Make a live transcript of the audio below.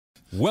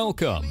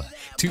Welcome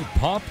to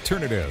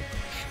Popternative,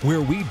 where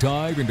we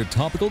dive into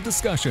topical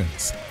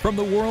discussions from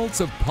the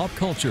worlds of pop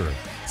culture,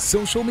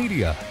 social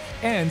media,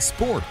 and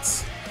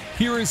sports.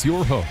 Here is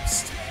your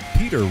host,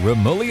 Peter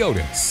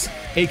Remoliotis,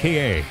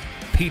 aka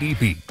PD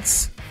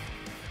Beats.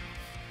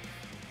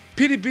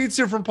 PD Beats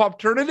here from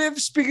Popternative,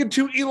 speaking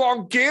to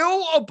Elan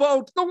Gale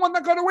about The One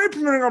That Got Away,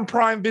 premiering on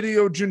Prime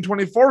Video June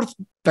 24th.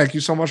 Thank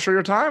you so much for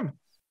your time.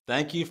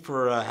 Thank you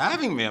for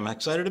having me. I'm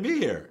excited to be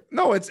here.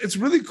 No, it's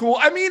really cool.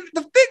 I mean,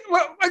 the thing,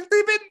 like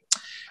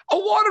a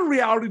lot of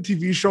reality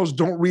TV shows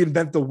don't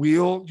reinvent the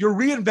wheel. You're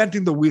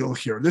reinventing the wheel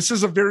here. This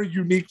is a very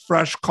unique,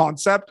 fresh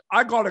concept.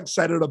 I got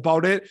excited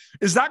about it.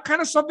 Is that kind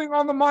of something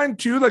on the mind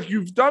too? Like,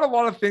 you've done a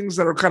lot of things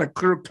that are kind of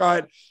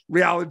clear-cut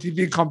reality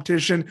TV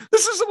competition.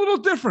 This is a little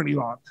different,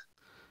 Elan.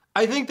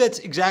 I think that's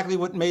exactly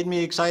what made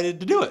me excited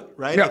to do it,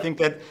 right? Yeah. I think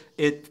that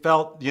it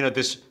felt,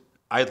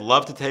 I'd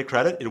love to take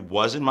credit. It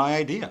wasn't my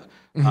idea.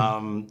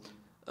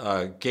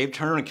 Mm-hmm. Gabe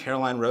Turner and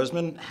Caroline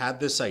Roseman had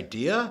this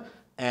idea,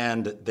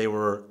 and they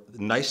were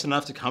nice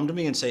enough to come to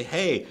me and say,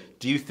 hey,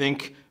 do you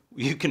think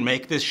you can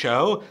make this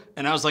show?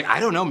 And I was like, I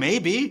don't know,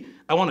 maybe.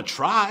 I want to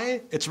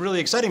try. It's really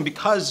exciting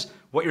because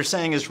what you're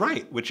saying is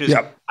right, which is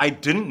I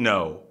didn't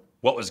know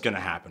what was going to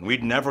happen.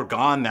 We'd never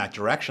gone that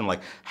direction.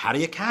 Like, how do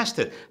you cast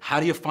it? How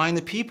do you find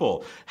the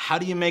people? How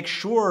do you make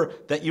sure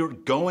that you're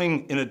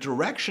going in a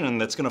direction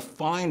that's going to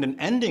find an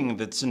ending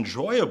that's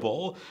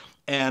enjoyable?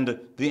 And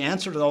the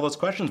answer to all those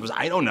questions was,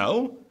 I don't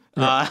know.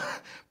 Yeah.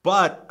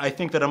 But I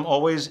think that I'm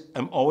always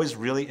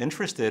really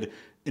interested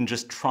in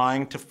just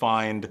trying to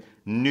find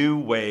new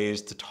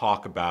ways to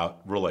talk about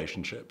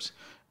relationships.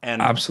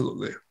 And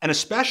absolutely. And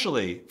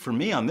especially for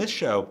me on this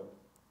show,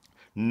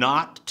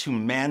 not to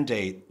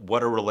mandate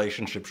what a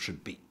relationship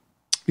should be.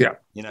 Yeah.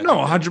 No,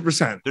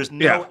 100%. There's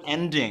no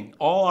ending.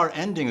 All our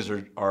endings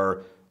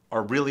are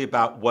really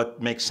about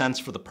what makes sense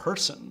for the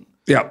person.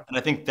 Yeah. And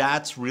I think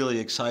that's really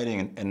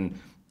exciting and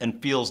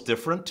feels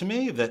different to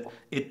me, that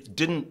it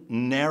didn't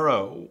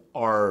narrow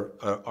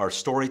our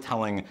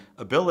storytelling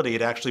ability.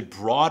 It actually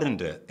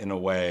broadened it in a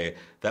way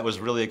that was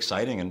really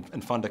exciting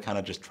and fun to kind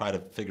of just try to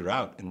figure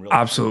out.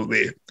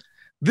 Absolutely.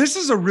 This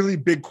is a really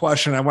big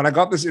question. And when I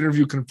got this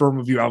interview confirmed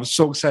with you, I was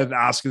so excited to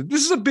ask it.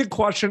 This is a big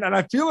question, and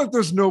I feel like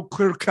there's no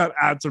clear-cut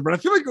answer, but I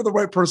feel like you're the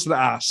right person to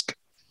ask.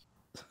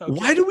 Okay.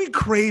 Why do we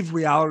crave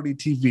reality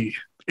TV,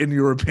 in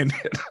your opinion?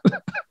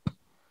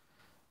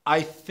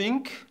 I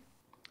think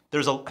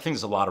there's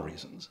a lot of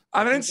reasons.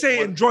 I didn't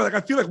say enjoy. Like,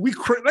 I feel like we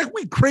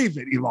crave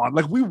it, Elan.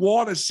 Like, we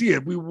want to see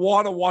it. We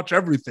want to watch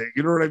everything.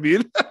 You know what I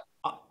mean?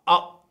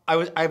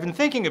 I've been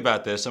thinking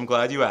about this. I'm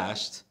glad you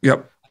asked.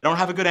 Yep. I don't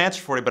have a good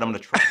answer for you, but I'm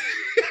going to try.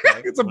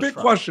 Right? It's a big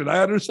question. I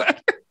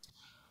understand.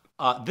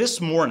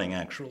 This morning,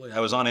 actually, I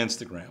was on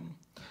Instagram,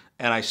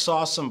 and I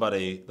saw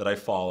somebody that I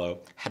follow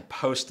had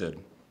posted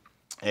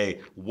a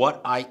 "What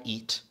I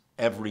Eat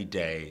Every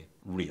Day"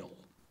 reel.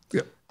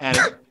 Yep.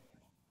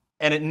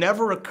 And it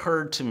never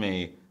occurred to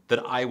me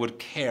that I would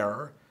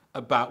care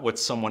about what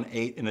someone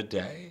ate in a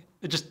day.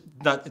 It's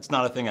not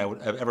a thing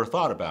I've ever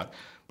thought about.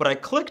 But I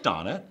clicked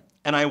on it,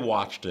 and I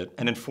watched it,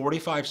 and in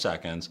 45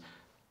 seconds,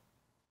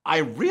 I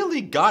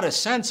really got a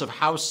sense of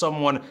how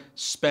someone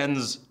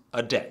spends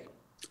a day.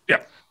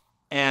 Yeah.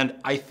 And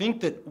I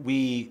think that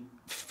we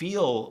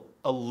feel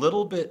a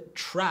little bit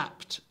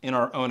trapped in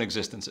our own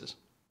existences.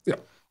 Yeah.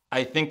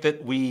 I think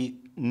that we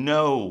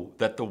know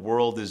that the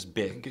world is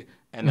big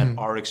and that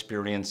our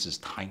experience is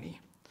tiny.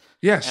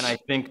 Yes. And I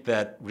think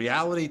that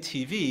reality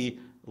TV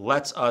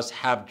lets us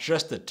have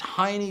just a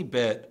tiny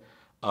bit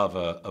of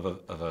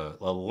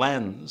a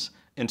lens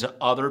into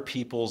other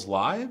people's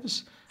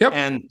lives. Yep.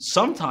 And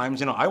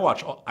sometimes, I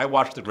watch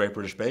the Great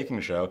British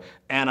Baking Show,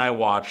 and I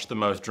watch the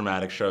most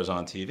dramatic shows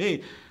on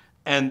TV,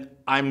 and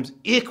I'm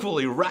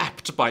equally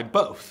rapt by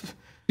both.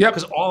 Yeah.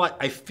 Because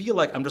I feel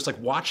like I'm just like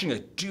watching a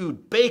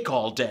dude bake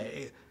all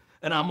day,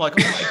 and I'm like,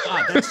 oh my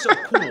God, that's so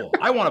cool.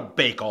 I want to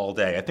bake all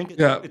day. I think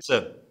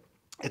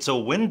it's a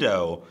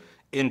window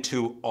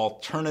into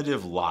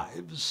alternative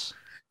lives.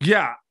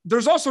 Yeah.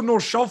 There's also no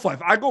shelf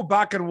life. I go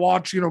back and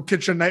watch,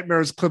 Kitchen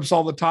Nightmares clips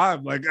all the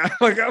time. Like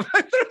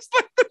there's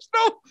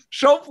no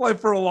shelf life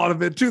for a lot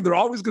of it too. They're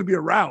always going to be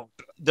around.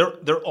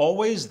 They're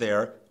always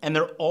there, and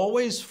they're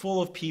always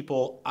full of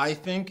people, I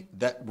think,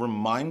 that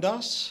remind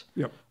us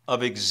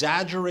of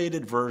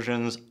exaggerated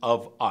versions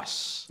of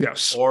us.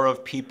 Yes. Or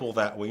of people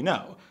that we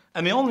know.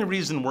 And the only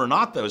reason we're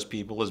not those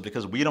people is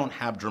because we don't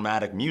have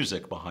dramatic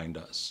music behind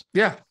us.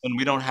 Yeah. And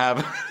we don't have,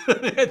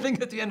 I think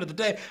at the end of the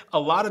day, a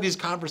lot of these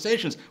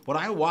conversations, when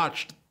I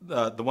watched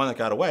The One That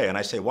Got Away, and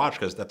I say watch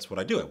because that's what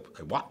I do,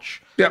 I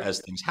watch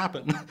as things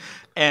happen.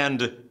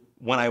 And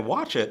when I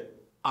watch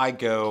it, I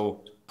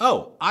go,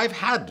 oh, I've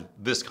had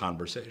this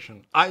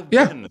conversation. I've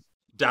been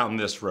down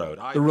this road.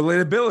 The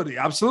relatability,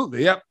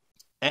 absolutely, yep.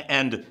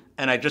 And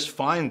I just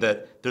find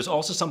that there's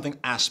also something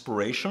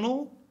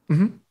aspirational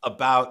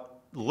about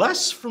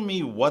less for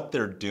me what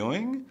they're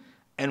doing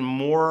and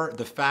more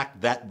the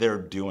fact that they're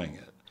doing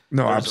it.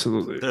 No,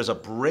 absolutely. There's a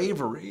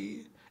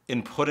bravery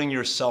in putting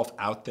yourself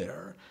out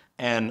there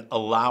and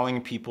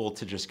allowing people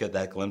to just get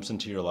that glimpse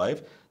into your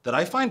life that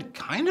I find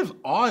kind of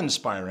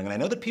awe-inspiring. And I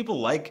know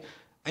that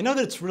I know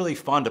that it's really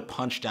fun to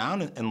punch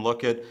down and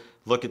look at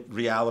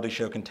reality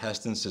show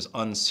contestants as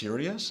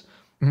unserious.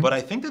 But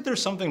I think that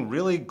there's something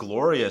really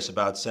glorious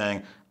about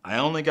saying, I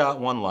only got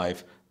one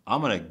life.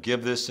 I'm going to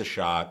give this a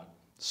shot.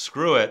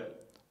 Screw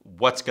it.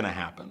 What's going to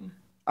happen?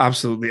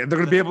 Absolutely. And they're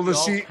going to be able to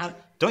see.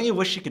 Don't you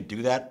wish you could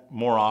do that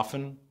more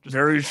often? Just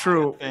very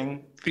true.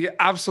 Yeah,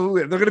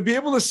 absolutely. They're going to be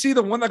able to see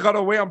the one that got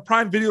away on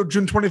Prime Video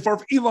June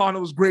 24th. Elan, it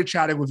was great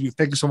chatting with you.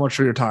 Thank you so much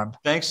for your time.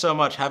 Thanks so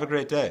much. Have a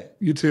great day.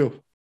 You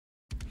too.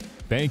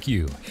 Thank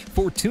you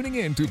for tuning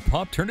in to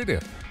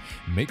Popternative.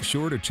 Make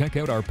sure to check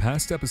out our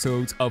past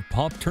episodes of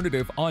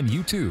Popternative on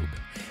YouTube.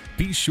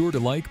 Be sure to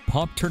like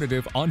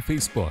Popternative on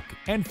Facebook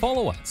and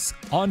follow us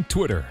on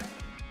Twitter.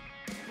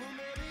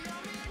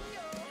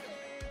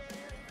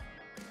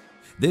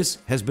 This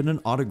has been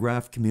an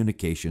Autograph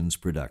Communications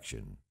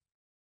production.